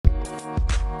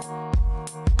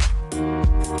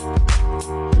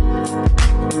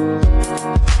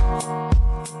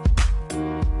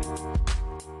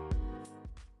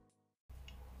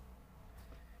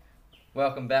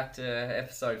welcome back to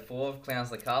episode 4 of Clowns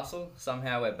the Castle.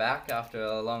 Somehow we're back after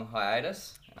a long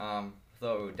hiatus. Thought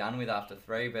we were done with after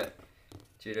 3, but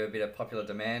due to a bit of popular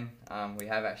demand, we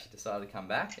have actually decided to come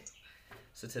back.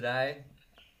 So today,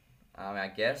 our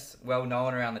guest, well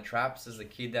known around the traps as the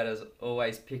kid that is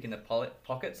always picking the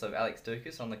pockets of Alex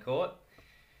Dukas on the court.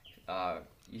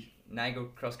 Nagel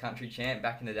cross-country champ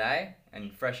back in the day,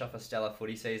 and fresh off a stellar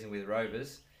footy season with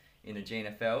Rovers in the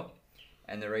GNFL,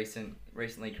 and the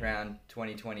recently crowned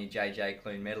 2020 JJ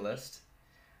Clune medalist.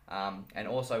 And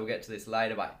also, we'll get to this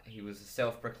later, but he was a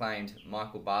self-proclaimed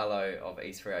Michael Barlow of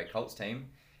East Freo Colts team,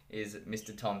 is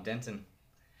Mr. Tom Denton.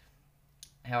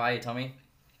 How are you, Tommy?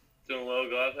 Doing well,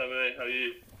 guys. How are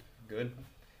you? Good.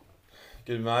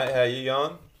 Good, mate. How you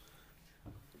going?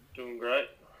 Doing great.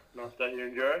 Nice day here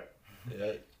in Jero.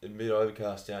 Yeah, a bit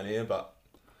overcast down here, but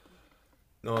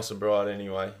nice and bright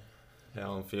anyway.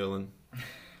 How I'm feeling.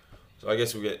 So I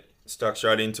guess we'll get stuck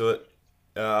straight into it.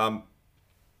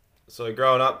 So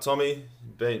growing up, Tommy,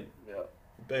 been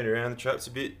around the traps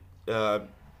a bit. I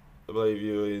believe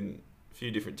you were in a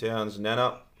few different towns.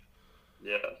 Nannup.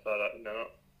 Yeah, I started out in Nannup.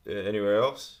 Yeah, anywhere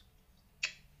else?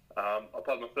 I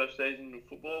played my first season of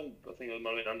football. I think it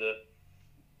might have been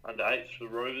under 8s for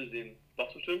Rovers in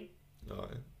Busselton. Oh,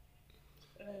 yeah.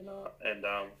 And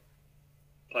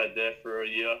played there for a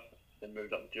year, then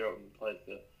moved up to Geraldton and played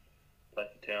for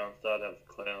town. Started out as a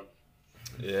clown.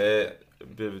 Yeah, a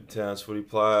bit of a Towns footy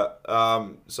player.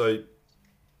 So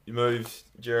you moved,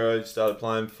 Gero, started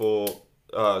playing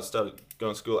started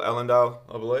going to school at Allendale,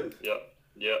 I believe. Yep.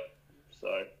 So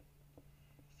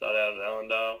started out at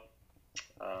Allendale,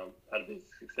 had a bit of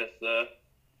success there,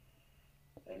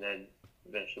 and then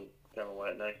eventually found my way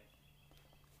at Nate.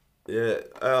 Yeah.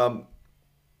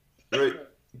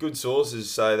 Good sources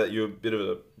say that you're a bit of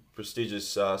a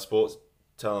prestigious sports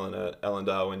talent at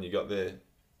Allendale when you got there.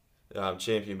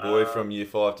 Champion boy from year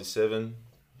 5 to 7.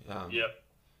 Yep.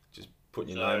 Just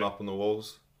putting your name up on the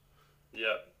walls.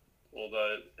 Yep.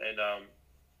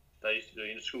 They used to do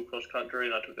inter-school cross-country,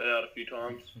 and I took that out a few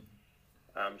times. So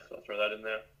I'll throw that in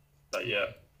there. But yeah,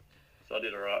 so I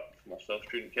did alright for myself,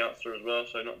 student counsellor as well,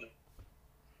 so not just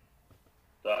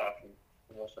staff, and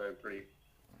I'm also a pretty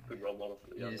good role model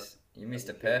for the younger. You missed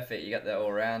it perfect. You got the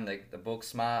all-round, the book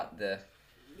smart,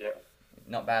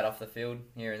 not bad off the field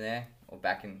here and there. Or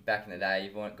back in the day,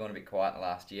 you've gone a bit quiet in the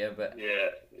last year, but yeah,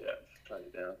 toned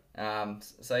it down.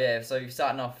 So you're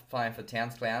starting off playing for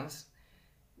Towns Clowns.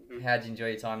 Mm-hmm. How did you enjoy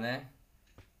your time there?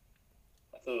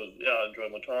 I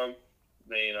enjoyed my time.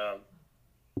 Me and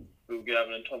Will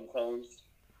Gavin and Tom Collins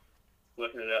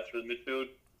working it out through the midfield.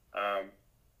 So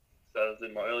that was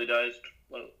in my early days.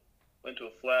 Went to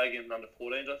a flag in under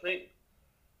 14s, I think.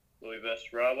 Louis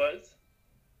versus Railways.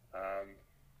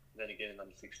 Then again in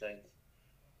under 16s.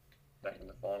 Back in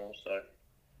the finals, so.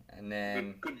 And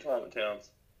then good time at Towns.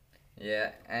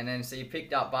 Yeah, and then so you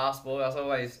picked up basketball. I was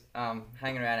always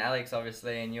hanging around Alex,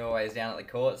 obviously, and you're always down at the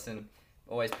courts and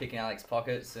always picking Alex's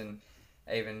pockets, and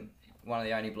even one of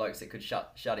the only blokes that could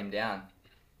shut him down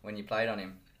when you played on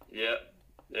him. Yeah.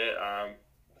 I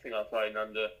think I played in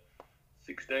under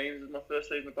 16s as my first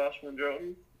season of basketball in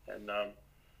Geraldton, and I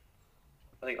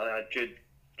think I had Jed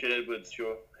Edwards,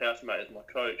 your housemate, as my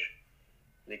coach,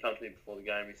 and he came to me before the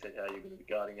game. He said, "How are you going to be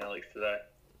guarding Alex today?"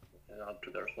 And I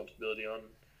took that responsibility on. I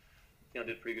think I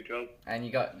did a pretty good job. And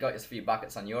you got a few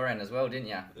buckets on your end as well, didn't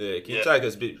you? Yeah, can you take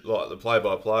us a bit like the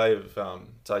play-by-play of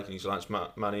taking his lunch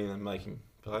money and then making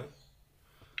pay?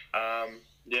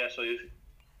 So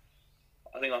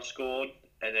I think I scored,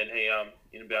 and then he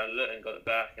inbounded it and got it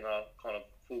back, and I kind of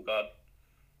full guard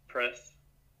pressed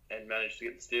and managed to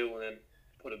get the steal and then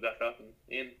put it back up and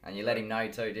in. And you let him know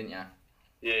too, didn't you?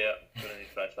 Yeah. Put it in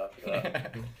his face after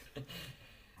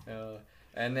that.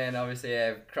 And then obviously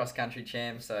cross-country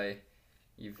champ, so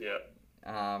you've got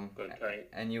a tank.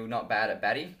 And you're not bad at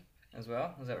batty as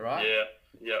well, is that right?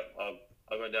 Yeah.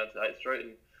 I went down to 8th Street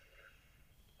and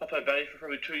I played batty for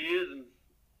probably 2 years, and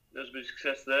there was a bit of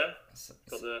success there.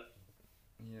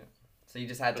 So you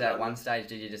just had to, at one stage,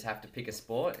 did you just have to pick a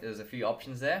sport? There was a few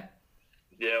options there?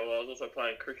 Yeah, well, I was also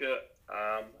playing cricket.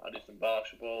 I did some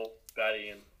basketball, batty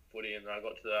and footy, and then I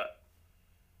got to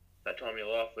that time of your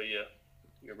life where you're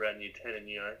around year 10 and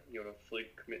you want to fully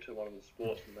commit to one of the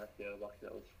sports, and lucky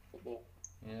that was football.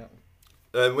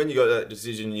 Yeah. When you got that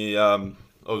decision, you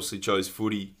obviously chose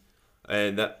footy,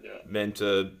 and that meant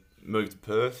to move to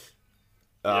Perth.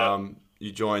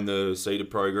 You joined the CETA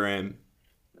program.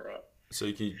 Right. So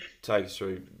you can take us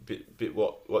through a bit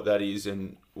what that is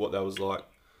and what that was like.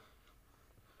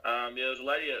 There was a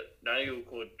lady at Nagel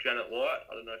called Janet White.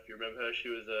 I don't know if you remember her. She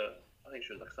was I think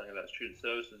she was like something about student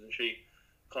services, and she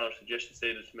kind of suggested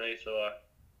CETA to me, so I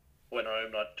went home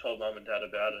and I told Mum and Dad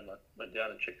about it, and I went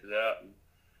down and checked it out and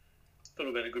thought it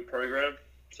would been a good program.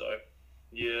 So,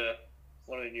 year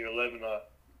 1 in year 11, I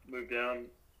moved down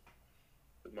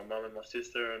with my mum and my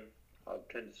sister, and I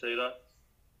attended Cedar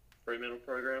Fremantle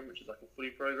program, which is like a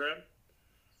footy program.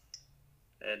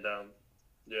 And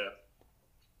yeah,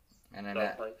 And then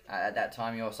started playing. at that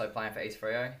time, you're also playing for East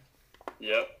Freo.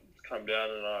 Yep, come down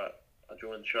and I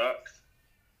joined the Sharks,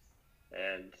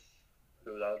 and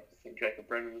who was I think Jacob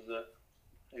Brennan was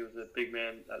a big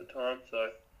man at the time, so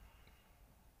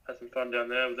had some fun down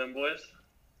there with them boys.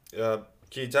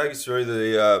 Can you take us through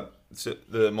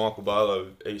the Michael Barlow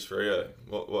of East Freo?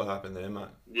 What happened there, mate?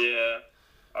 Yeah,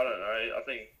 I don't know. I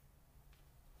think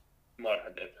might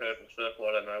have had their purple circle.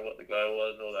 I don't know what the goal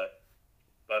was or that,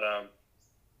 but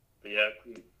yeah,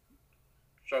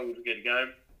 struggled to get a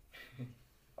game.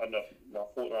 I don't know if my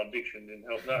fortnight addiction didn't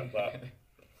help that,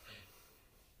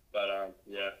 but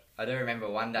yeah. I do remember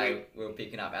one day we were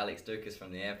picking up Alex Dukas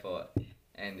from the airport,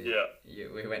 and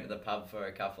we went to the pub for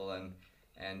a couple and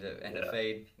a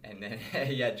feed, and then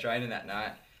he had training that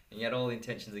night, and he had all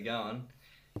intentions of going,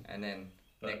 and then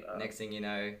next thing you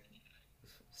know,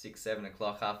 6-7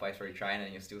 o'clock, halfway through training,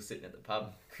 and you're still sitting at the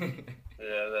pub.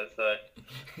 Yeah, that's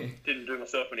didn't do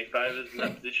myself any favours in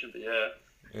that position, but yeah,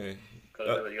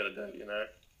 gotta do what you gotta do, you know.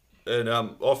 And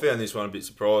I found this one a bit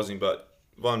surprising, but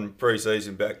one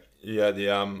pre-season back, you had the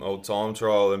old time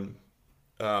trial, and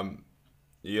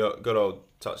you got all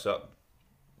touched up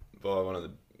by one of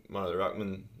the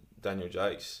ruckman, Daniel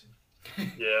Jakes.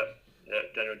 Yeah,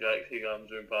 Daniel Jakes, he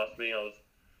zoomed past me. I was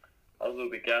a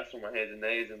little bit gassed on my hands and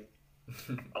knees,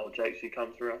 and old Jakes, he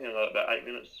come through. I think I got about 8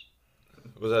 minutes.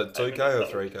 Was that 2K or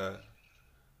 3K?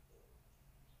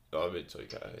 Oh, a bit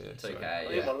 2K, yeah. 2K, Yeah,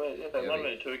 yeah. might have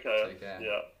been 2K. 2K.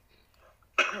 Yeah.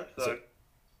 so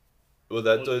Well,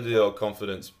 that do the old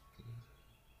confidence.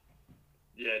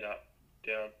 yeah, no,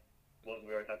 down. Wasn't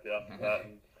very happy after that,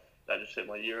 and that just set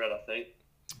my year out, I think.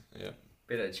 Yeah.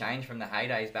 Bit of a change from the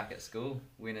heydays back at school,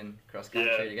 winning cross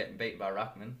country to getting beat by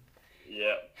ruckman.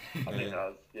 Yeah, I think that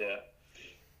was, yeah.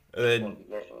 And then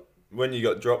when you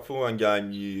got dropped for one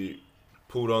game, you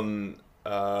pulled on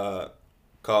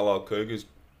Carlisle Cougars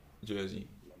jersey.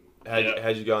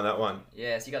 How'd you go on that one?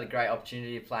 Yeah, so you got a great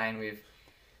opportunity of playing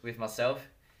with myself.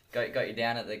 Got you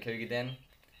down at the Cougar Den.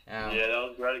 Yeah, that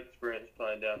was a great experience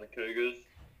playing down the Cougars.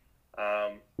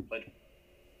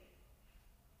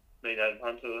 Me and Adam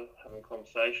Hunter having a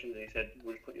conversation, and he said,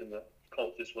 we'll put you in the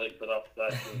Colts this week, but after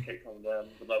that, you'll keep coming down.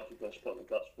 We'd love to go spot in the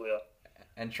guts for you.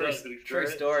 And true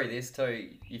story, this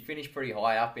too. You finished pretty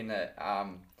high up in the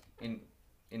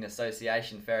in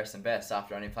association fairest and best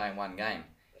after only playing one game.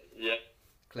 Yeah.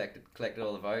 Collected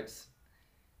all the votes.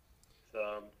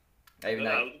 So, Even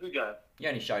though it was a good game. you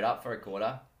only showed up for a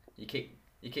quarter, you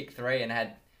kicked 3 and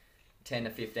had 10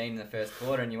 to 15 in the first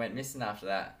quarter, and you went missing after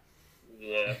that.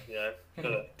 Yeah.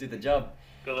 Did the job.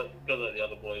 Got to let the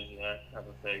other boys, have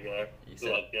a fair go. Get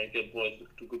the boys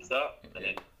to a good start, and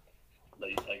then let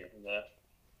you take it from there.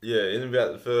 Yeah, in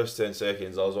about the first 10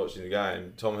 seconds I was watching the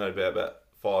game, Tom had about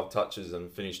 5 touches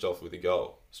and finished off with a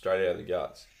goal, straight out of the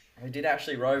guts. He did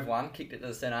actually rove one, kicked it to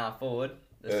the centre half forward.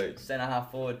 The centre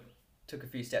half forward took a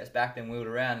few steps back, then wheeled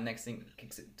around, and next thing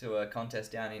kicks it to a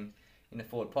contest down in the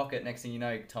forward pocket. Next thing you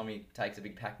know, Tommy takes a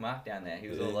big pack mark down there. He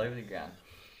was all over the ground.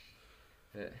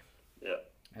 But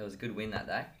it was a good win that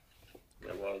day.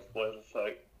 It was. Boys were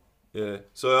soaked. Yeah.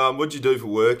 So what'd you do for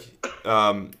work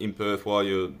in Perth while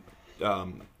you were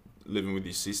living with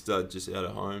your sister just out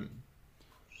of home?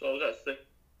 So I was at Sydney,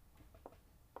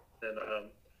 and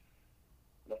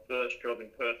my first job in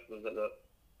Perth was at the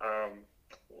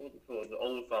what was it called? The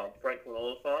olive farm, Franklin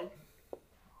Olive Farm.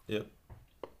 Yep.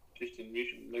 Just in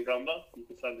Nagumba, you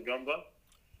could say Nagumba.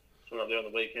 So I went up there on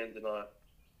the weekends, and I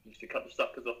used to cut the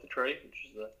suckers off the tree, which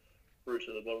is the roots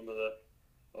at the bottom of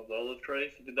the olive tree.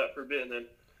 So I did that for a bit, and then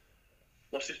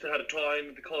my sister had a tie in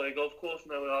with the Collier Golf Course,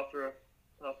 and they were after a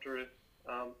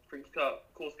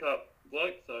course cup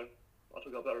bloke. So I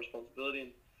took up that responsibility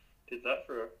and did that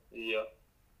for a year,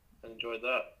 and enjoyed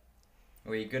that.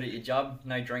 Were you good at your job?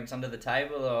 No drinks under the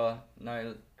table or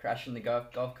no crashing the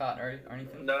golf cart or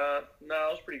anything? Nah, I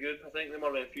was pretty good. I think there might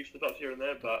have been a few slip-ups here and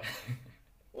there, but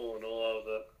all in all, I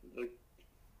was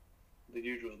the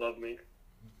usuals loved me.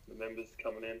 The members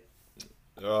coming in.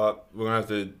 Alright, we're going to have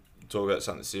to talk about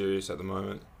something serious at the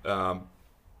moment.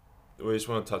 We just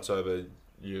want to touch over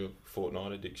your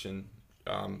Fortnite addiction.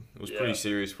 It was pretty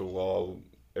serious for a while.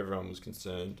 Everyone was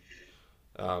concerned.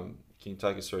 Can you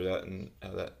take us through that and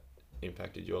how that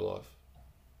impacted your life?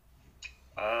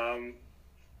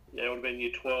 It would have been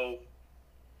year 12.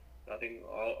 I think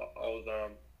I was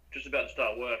just about to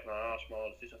start work, and I asked my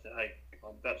older sister, I said, hey,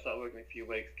 I'm about to start working in a few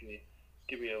weeks. Can you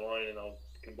give me a loan and I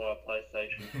can buy a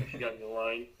PlayStation? So she gave me a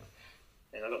loan,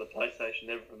 and I got the PlayStation.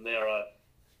 Then from there, I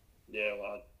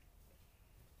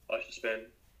used to spend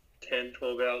 10,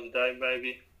 12 hours a day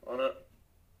maybe on it.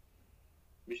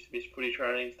 Miss footy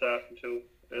training stuff until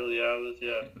early hours,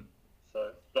 yeah.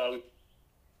 So,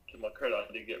 to my credit,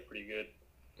 I did get pretty good.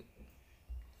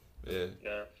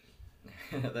 Yeah.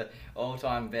 The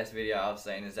all-time best video I've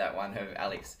seen is that one of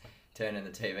Alex turning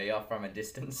the TV off from a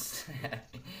distance.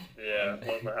 Yeah, I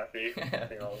wasn't happy. I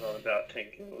think I was on about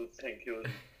 10 kills,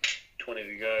 20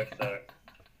 to go, so...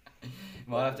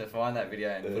 Might have to find that video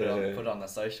and put it on the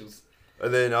socials.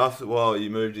 And then after a while, you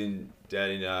moved in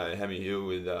down in Hammy Hill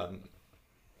with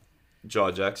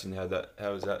Jai Jackson. How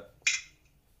was that?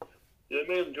 Yeah,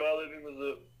 me and Jai living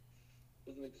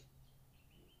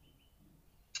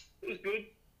it was good.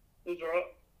 It was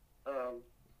alright.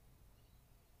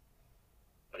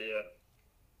 But yeah,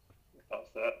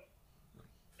 past that,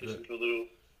 just into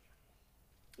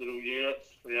little units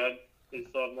we had, his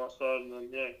side, my side, and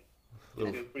then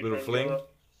little fling.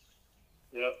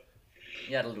 Yep.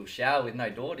 You had a little shower with no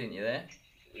door, didn't you, there?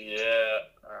 Yeah,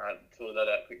 I sorted that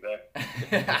out quick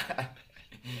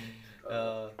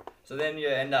though. So then you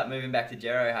end up moving back to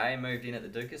Gero, hey? Moved in at the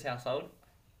Dukas household?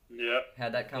 Yeah.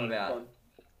 How'd that come about?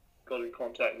 Got in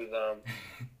contact with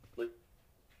Luke,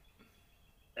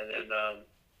 and then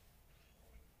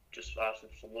just asked him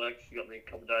for some work. He got me a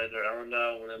couple of days at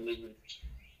Arundel, and then living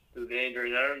with Andrew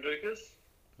and Aaron Dukas.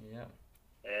 Yeah.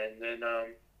 And then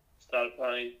started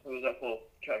playing. Who was that for?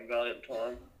 Chatham Valley at the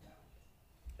time,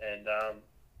 and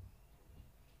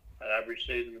had average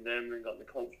season with them, and got in the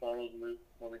conference finals and then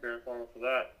won the grand final for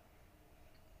that.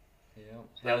 Yeah.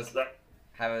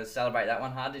 How was celebrate that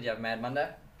one hard? Did you have Mad Monday?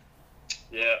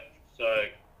 Yeah. So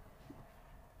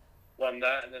won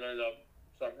that, and then I ended up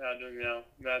somehow doing our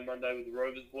Mad Monday with the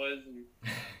Rovers boys, and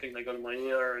I think they got in my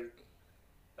ear, and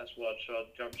that's why I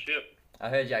decided to jump ship. I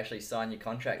heard you actually signed your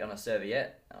contract on a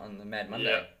serviette on the Mad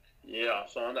Monday. Yeah, I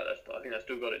signed that. I think I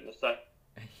still got it in the safe.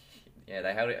 Yeah,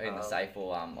 they held it in the safe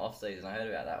all off season. I heard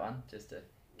about that one just to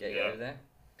get you over there.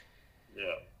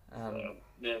 Yeah.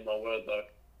 Yeah, my word though.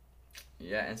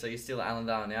 Yeah, and so you're still at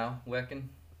Allendale now, working?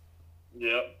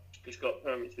 Yeah, just got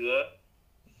permanency there.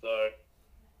 So,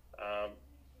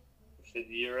 set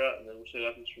the year out, and then we'll see what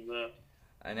happens from there.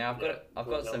 And now I've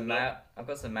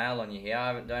got some mail on you here.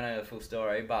 I don't know the full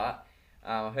story, but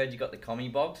I heard you got the commie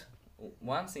bogged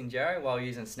once in Gero while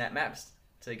using Snap Maps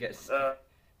to get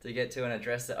to an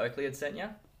address that Oakley had sent you.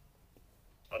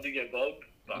 I did get bogged,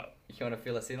 but you want to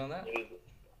fill us in on that?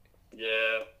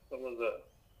 What was it?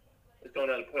 I was going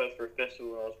down to Perth for a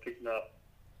festival, and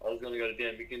I was going to go to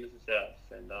Dan McGuinness's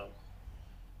house, and I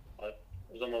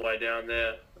was on my way down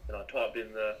there, and I typed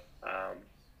in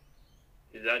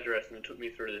his address, and it took me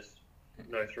through this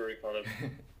no-through kind of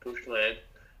bushland.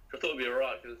 I thought it'd be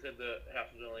alright, because it said the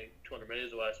house was only 200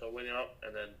 metres away, so I went up,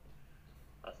 and then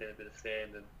I seen a bit of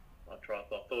sand, and I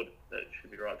thought that it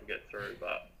should be right to get through,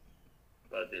 but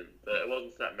I didn't. But it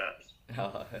wasn't Snap Maps.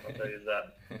 Oh. I'll tell you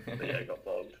that. But yeah, it got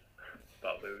bogged.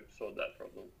 But we solved that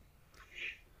problem.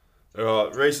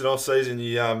 Alright, recent off season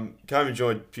you came and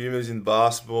joined Pumas in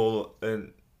basketball,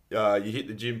 and you hit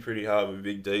the gym pretty hard with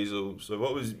Big Diesel. So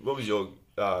what was your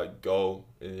goal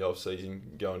in the off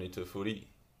season going into footy?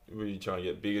 Were you trying to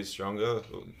get bigger, stronger?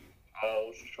 I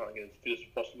was just trying to get as fit as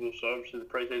possible. So obviously the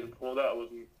pre-season before that, I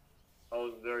wasn't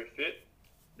very fit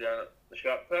down at the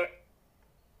Shark Pack.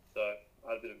 So I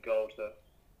had a bit of goal to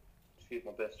just give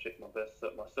my best,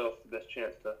 set myself the best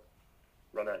chance to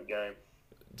run out the game.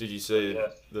 Did you see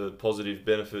the positive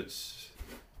benefits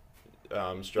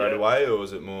straight away, or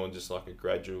was it more just like a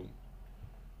gradual?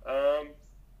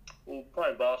 Well,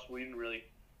 playing basketball, you didn't really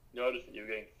notice that you were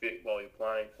getting fit while you're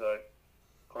playing, so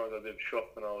kind of got a bit of a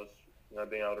shock when I was,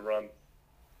 being able to run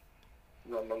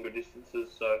longer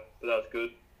distances. So, but that was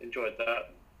good. Enjoyed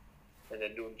that, and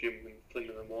then doing gym and fling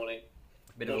in the morning.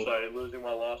 Also, losing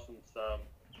my license,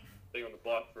 being on the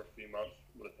bike for a few months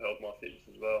would have helped my fitness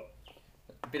as well.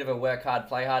 A bit of a work hard,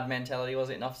 play hard mentality, was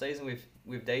it, in off season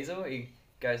with Diesel? He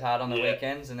goes hard on the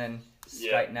weekends and then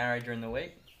straight and narrow during the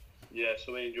week. Yeah,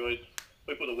 so we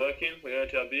put the work in, we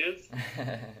earned our beers,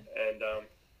 and that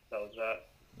was that.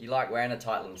 You like wearing a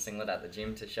tight little singlet at the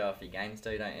gym to show off your gains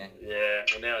too, don't you? Yeah,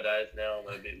 well nowadays, I'm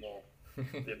a bit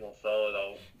more solid.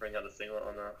 I'll bring out the singlet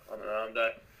on an arm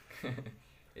day.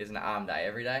 Isn't it arm day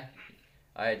every day?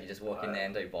 I heard you just walk in there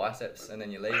and do biceps and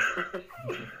then you leave.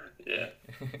 Yeah.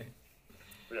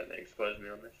 We don't need to expose me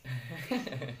on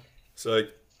this. So,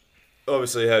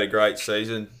 obviously had a great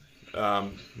season,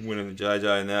 winning the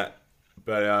JJ and that,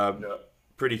 but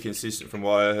pretty consistent from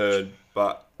what I heard.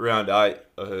 But round 8, I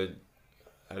heard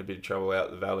had a bit of trouble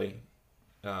out the valley.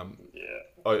 Yeah.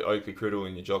 Oakley Criddle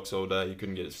in your jocks all day. You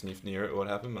couldn't get a sniff near it. What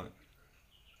happened, mate?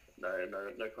 No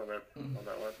comment on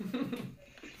that one.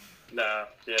 Nah,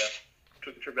 yeah.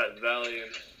 Took a trip out to the valley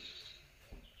and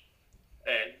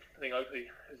I think Oakley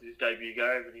was his debut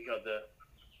game and he got the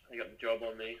job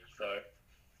on me. So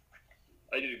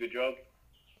I did a good job.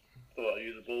 Thought I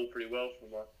used the ball pretty well for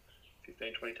my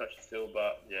 15, 20 touches still,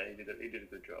 but yeah, he did a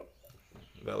good job.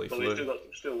 Valley But flew.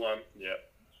 we still won. Yeah,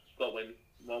 got win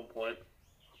 1 point.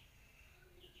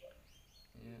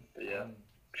 Yeah. But yeah,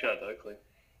 shout out to Oakley.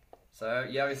 So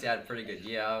you obviously had a pretty good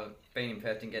year. I've been in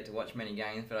Perth, didn't get to watch many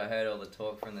games, but I heard all the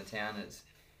talk from the town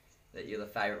that you're the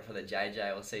favourite for the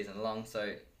JJ all season long.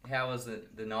 So how was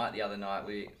the night the other night?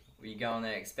 Were you going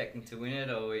there expecting to win it,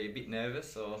 or were you a bit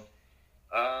nervous, or?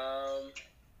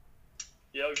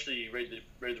 Yeah, obviously you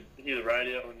hear the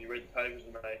radio and you read the papers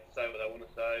and they say what they want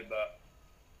to say, but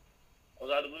I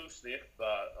was had a little sniff, but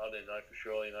I didn't know for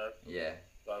sure, you know. Yeah.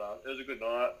 But it was a good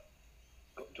night.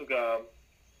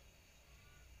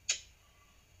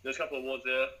 There's a couple of awards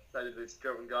there. They did the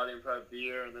German Guardian Player of the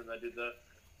Year, and then they did the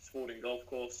Sporting Golf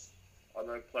Course, I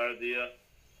know, Player of the Year.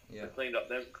 Yeah. So cleaned up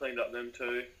them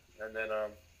too, and then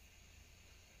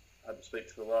had to speak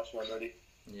to the last one already.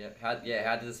 Yeah. How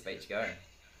did the speech go?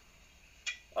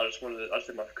 I just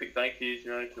said my quick thank yous,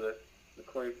 you know, to the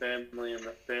Clune family and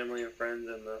the family and friends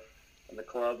and the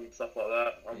club and stuff like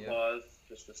that. Umpires,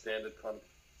 just the standard kind of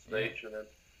speech, and then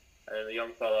the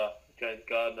young fella James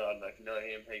Gardner, I don't know if you know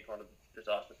him. He kind of just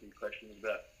asked a few questions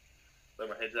about where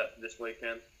my head's at for this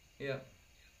weekend. Yeah.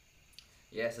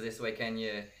 Yeah. So this weekend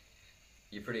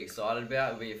you're pretty excited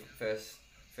about. It'll be your first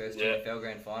NFL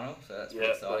grand final, so that's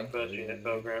pretty exciting. First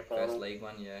NFL grand final. First league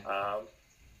one, yeah.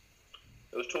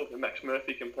 There was talk that Max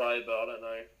Murphy can play, but I don't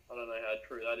know how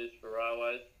true that is for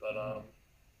Railways. But so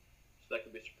that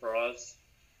could be a surprise.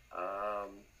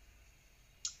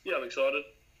 Yeah, I'm excited.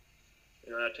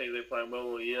 You know, our team's been playing well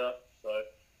all year, so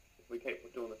if we keep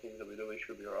doing the things that we do, we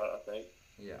should be alright, I think.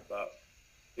 Yeah. But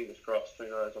fingers crossed, who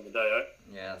knows on the day,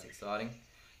 eh? Yeah, that's exciting.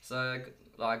 So,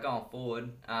 like going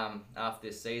forward, after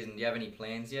this season, do you have any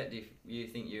plans yet? Do you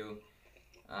think you'll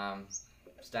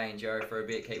stay in Joe for a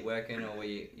bit, keep working, or were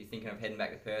you thinking of heading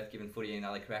back to Perth, giving footy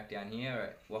another crack down here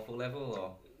at Waffle level,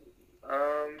 or?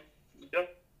 Yeah.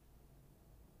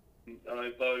 I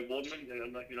know Bowie Boardman, I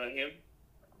don't know if you know him.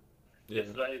 Yeah.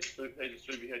 Yesterday, he's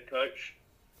a super head coach.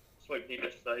 Spoke to him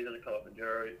yesterday, he's going to come up in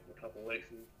Jero in a couple of weeks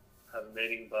and have a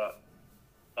meeting, but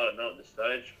I don't know at this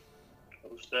stage.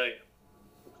 We'll see.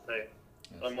 I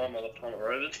don't mind my time at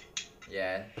Rovers.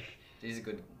 Yeah, it is a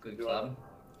good club.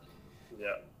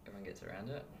 Yeah. Everyone gets around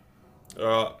it.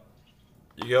 Alright.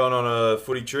 You're going on a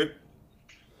footy trip.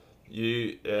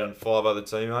 You and 5 other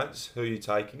teammates. Who are you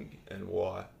taking and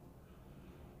why?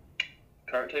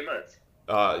 Current teammates?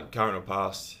 Current or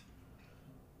past?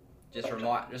 Just a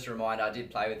reminder, I did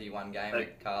play with you one game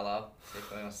at Carlisle. See if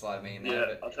you want to slide me in there.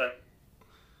 Yeah, I'll take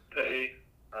Petty.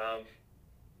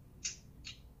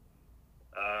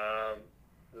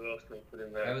 Who else can we put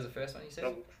in there? Who was the first one you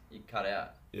said? You cut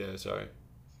out. Yeah, sorry.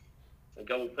 A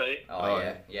double P. Oh,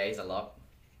 yeah. Yeah, he's a lot.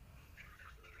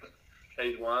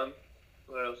 He's one.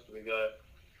 Where else do we go?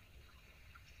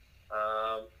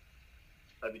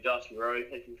 Maybe Darcy Rowe,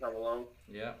 he can come along.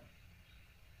 Yeah.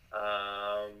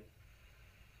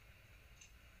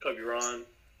 Kobe Ryan.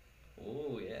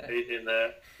 Oh, yeah. He's in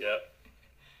there. Yeah.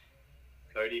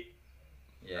 Cody.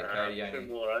 Yeah, Cody only.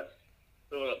 2 more, eh?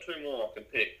 So we've got 2 more I can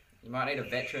pick. You might need a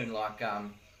veteran like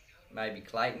maybe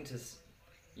Clayton to,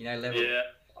 level. Yeah,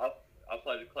 I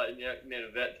played with Clayton. Yeah, need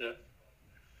a vet to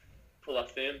pull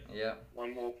us in. Yeah.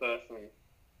 One more person.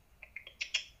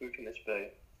 Who can this be?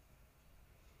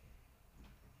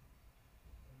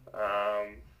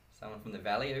 Someone from the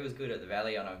Valley. Who was good at the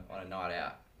Valley on a night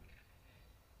out?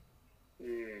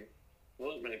 There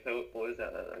wasn't many boys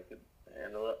out there that could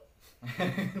handle it.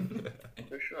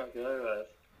 Who should I go with?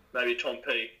 Maybe Tom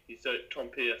P. Tom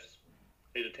Pierce.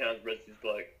 He's a Townsbridge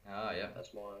bloke. Oh, yeah.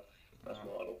 That's my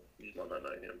idol. You just might not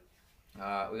know him.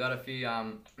 Alright, we got a few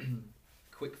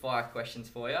quick fire questions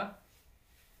for you.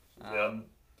 Yeah.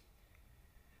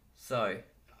 So,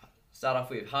 start off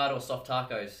with hard or soft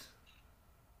tacos?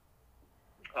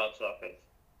 Hard tacos.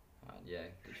 Yeah,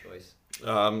 good choice.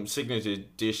 Signature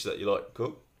dish that you like to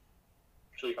cook?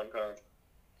 Chili con carne.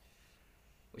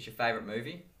 What's your favourite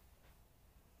movie?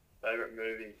 Favourite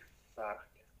movie? Fuck.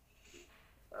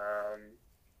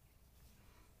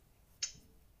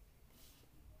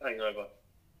 Hangover.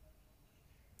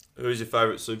 Who's your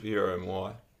favourite superhero and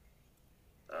why?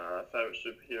 Favourite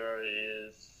superhero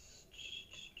is...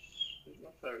 Who's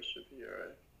my favourite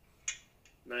superhero?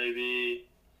 Maybe...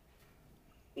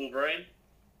 Wolverine.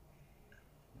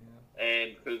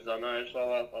 And because I know, so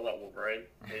I like Wolverine.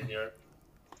 He's,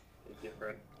 he's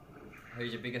different.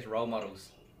 Who's your biggest role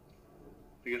models?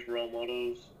 Biggest role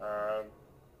models,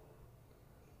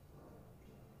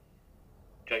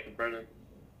 Jacob Brennan.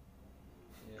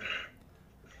 Yeah.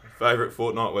 Favourite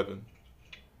Fortnite weapon?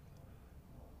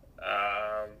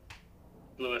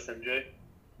 Blue SMG.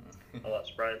 I like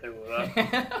spraying people with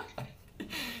that.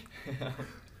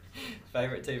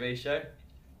 Favourite TV show?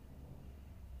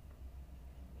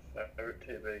 Favourite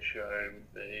TV show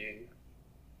would be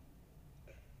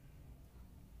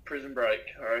Prison Break,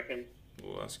 I reckon.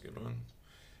 Well, that's a good one.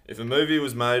 If a movie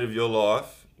was made of your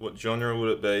life, what genre would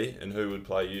it be and who would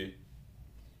play you?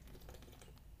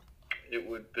 It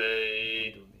would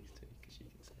be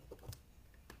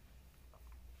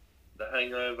The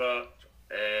Hangover,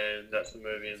 and that's the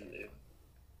movie, and it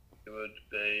would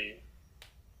be...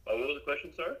 Oh, what was the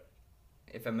question, sorry?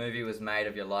 If a movie was made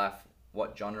of your life,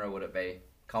 what genre would it be?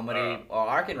 Comedy? Or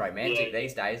I reckon romantic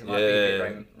these days. It might be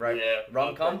a bit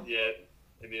rom-com? Yeah,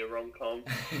 it'd be a rom-com.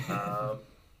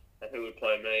 And who would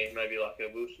play me? Maybe like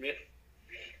a Will Smith.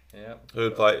 Yeah. Who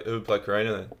would play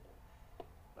Karina then?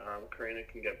 Karina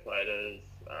can get played as...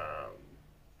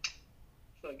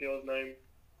 what's that girl's name?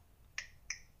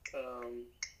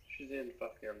 She's in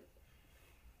fucking...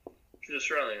 She's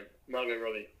Australian. Margot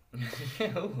Robbie.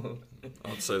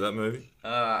 I'd say that movie.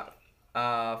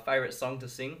 Favourite song to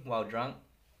sing while drunk?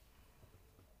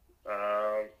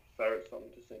 Favourite song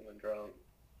to sing when drunk?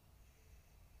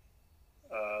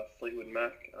 Fleetwood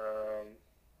Mac.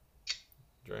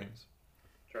 Dreams.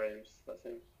 Dreams. That's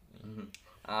him.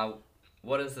 Mm-hmm.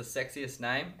 What is the sexiest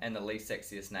name and the least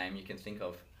sexiest name you can think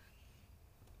of?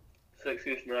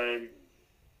 Sexiest name.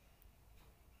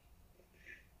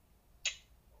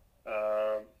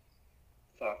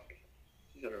 Fuck.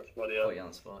 She's on the spot here. Put you on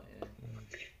the spot, yeah.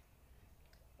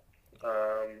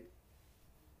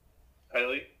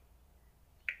 Hayley.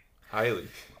 Hayley.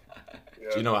 Yeah.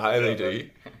 Do you know Hayley, do you?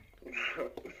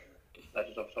 That's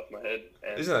just off the top of my head.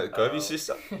 And, Isn't that Kobe's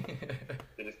sister?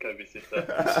 It is Kobe's sister.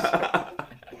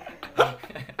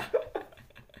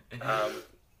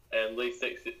 And least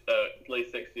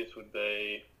sexiest would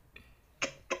be...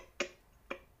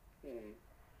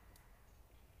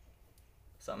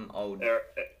 Something old.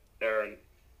 Aaron.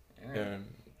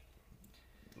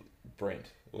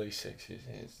 Brent. Least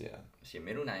sexiest, yeah. What's your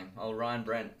middle name? Old Ryan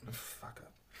Brent. Fuck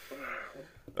up.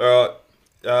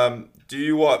 Alright. Do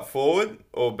you wipe forward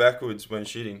or backwards when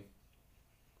shitting?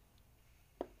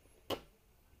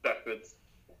 Backwards.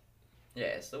 Yeah,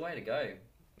 it's the way to go.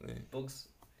 Yeah. Boogs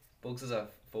is a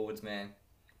forwards man.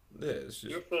 Yeah, it's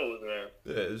just... You're forward, man.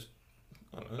 Yeah, it's...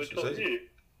 I don't know, Who it's just taught easy. you?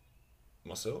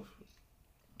 Myself.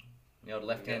 The old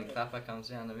left-hand clapper comes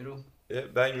down the middle. Yeah,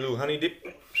 bang, little honey dip.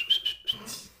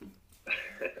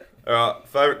 Alright,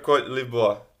 favourite quote to live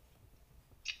by?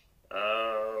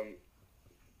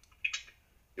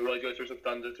 You want to go through some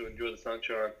thunder to enjoy the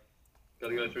sunshine. Got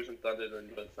to go through some thunder to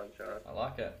enjoy the sunshine. I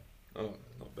like it. Oh,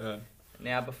 not bad.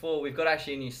 Now, we've got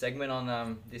actually a new segment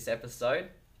on this episode,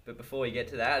 but before we get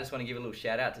to that, I just want to give a little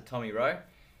shout out to Tommy Rowe.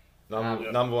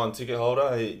 Number one ticket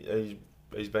holder.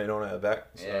 He's been on our back.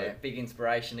 So. Yeah, big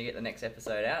inspiration to get the next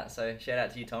episode out. So shout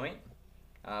out to you, Tommy.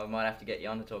 We might have to get you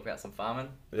on to talk about some farming.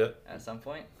 Yeah. At some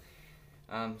point.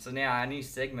 So now our new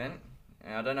segment.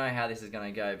 And I don't know how this is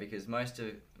going to go because most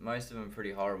of them are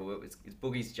pretty horrible. It's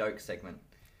Boogie's joke segment.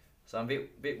 So I'm a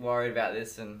bit worried about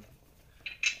this, and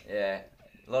yeah,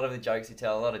 a lot of the jokes he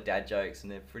tells, a lot of dad jokes,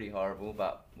 and they're pretty horrible.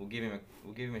 But we'll give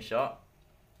him a shot.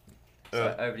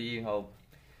 So over to you, old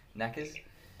knackers.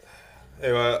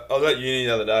 Anyway, I was at uni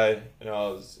the other day and I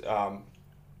was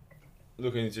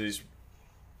looking into this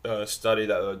study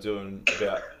that they were doing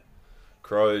about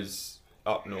crows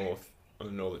up north on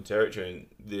the Northern Territory, and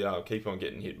they keep on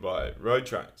getting hit by road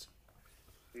trains.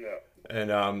 Yeah.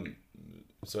 And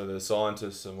so the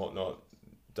scientists and whatnot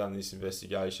done this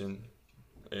investigation,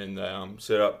 and they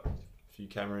set up a few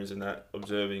cameras and that,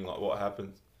 observing like what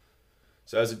happens.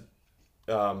 So as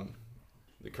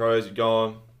the crows are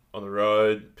gone on the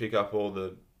road, pick up all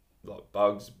the like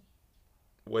bugs,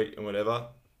 wheat and whatever,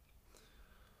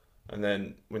 and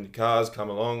then when the cars come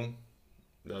along,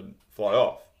 they'd fly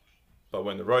off. But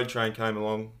when the road train came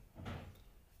along,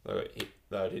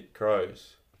 they'd hit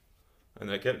crows. And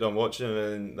they kept on watching,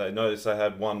 and they noticed they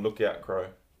had one lookout crow.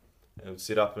 And it would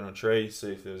sit up in a tree,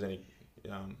 see if there was any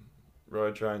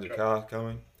road trains or cars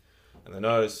coming. And they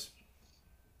noticed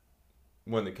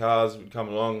when the cars would come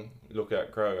along,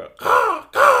 lookout crow would go,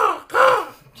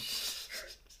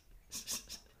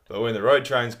 but when the road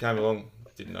trains came along,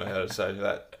 didn't know how to say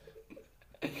that.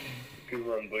 Good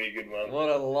one, boy, good one. What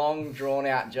a long,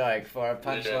 drawn-out joke for a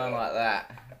punchline like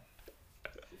that.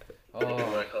 Oh,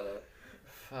 Connor.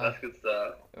 fuck. That's good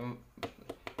stuff.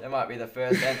 That might be the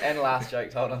first and last joke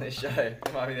told on this show.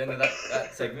 That might be the end of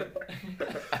that segment.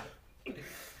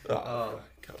 Oh,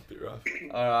 cut a bit rough.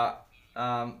 All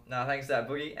right. No, thanks for that,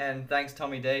 Boogie, and thanks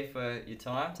Tommy D for your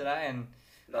time today. And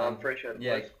No, I appreciate it.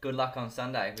 yeah, boys. good luck on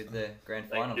Sunday with the grand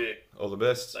final. Thank you. All the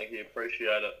best. Thank you. Appreciate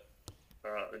it.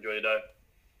 All right. Enjoy your day.